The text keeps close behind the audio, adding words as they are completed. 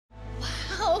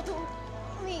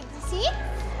See?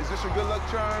 Is this your good luck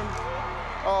charm?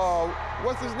 Oh,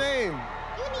 what's his name?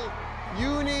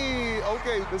 Uni.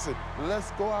 Okay, listen,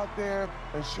 let's go out there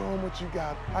and show him what you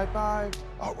got. High five.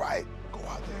 All right, go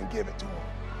out there and give it to him.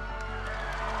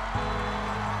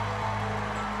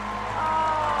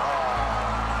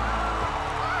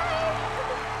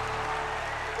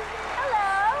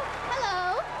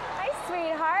 Hello. Hi,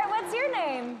 sweetheart. What's your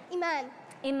name? Emanne.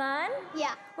 Emanne?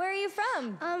 Yeah. Where are you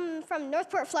from? From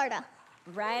Northport, Florida.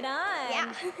 Right on.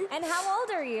 Yeah. And how old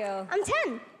are you? I'm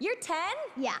 10. You're 10?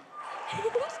 Yeah.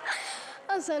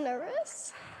 I'm so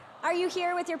nervous. Are you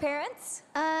here with your parents?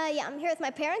 Yeah, I'm here with my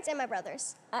parents and my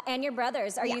brothers. And your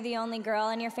brothers. Are you the only girl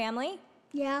in your family?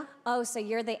 Yeah. Oh, so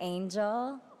you're the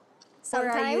angel?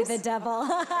 Sometimes. Or are you the devil?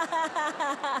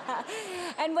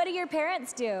 And what do your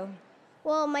parents do?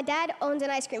 Well, my dad owns an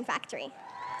ice cream factory.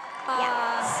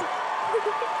 Yeah.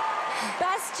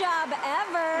 Best job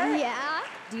ever. Yeah.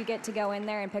 Do you get to go in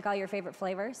there and pick all your favorite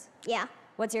flavors? Yeah.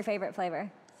 What's your favorite flavor?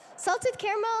 Salted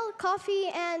caramel, coffee,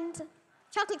 and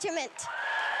chocolate chip mint.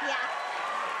 Yeah.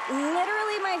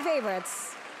 Literally my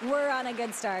favorites. We're on a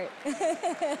good start.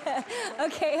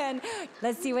 Okay, and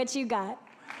let's see what you got.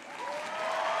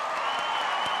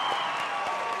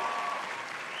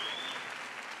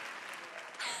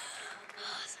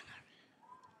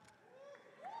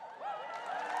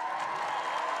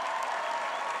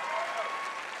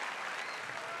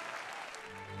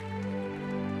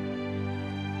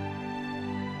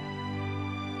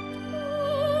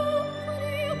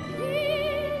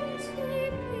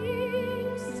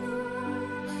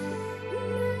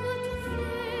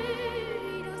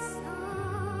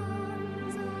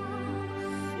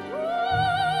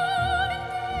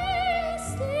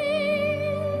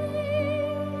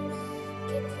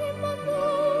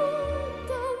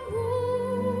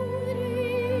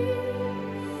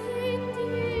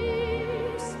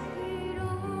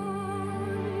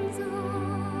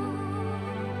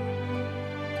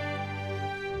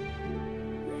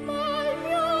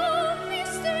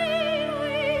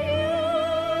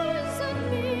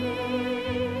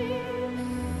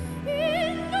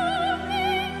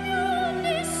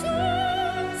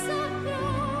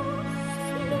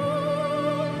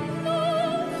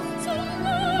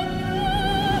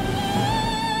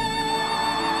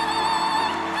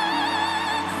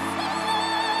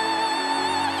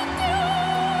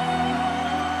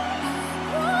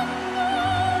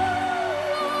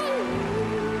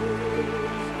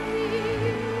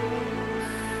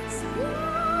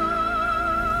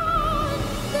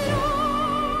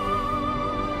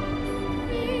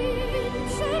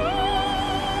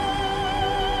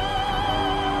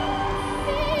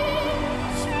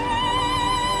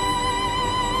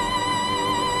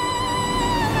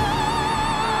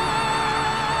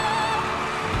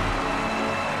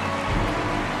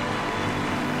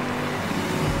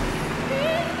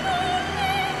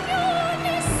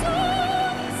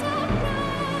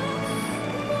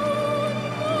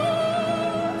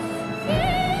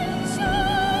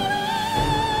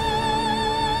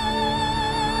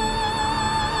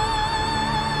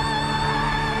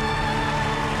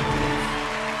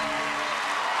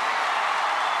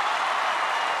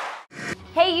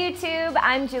 Hey YouTube,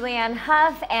 I'm Julianne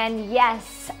Hough, and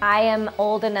yes, I am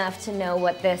old enough to know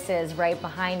what this is right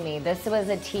behind me. This was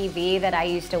a TV that I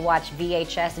used to watch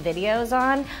VHS videos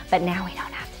on, but now we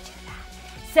don't have to do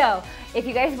that. So, if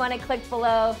you guys want to click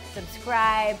below,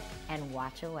 subscribe, and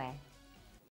watch away.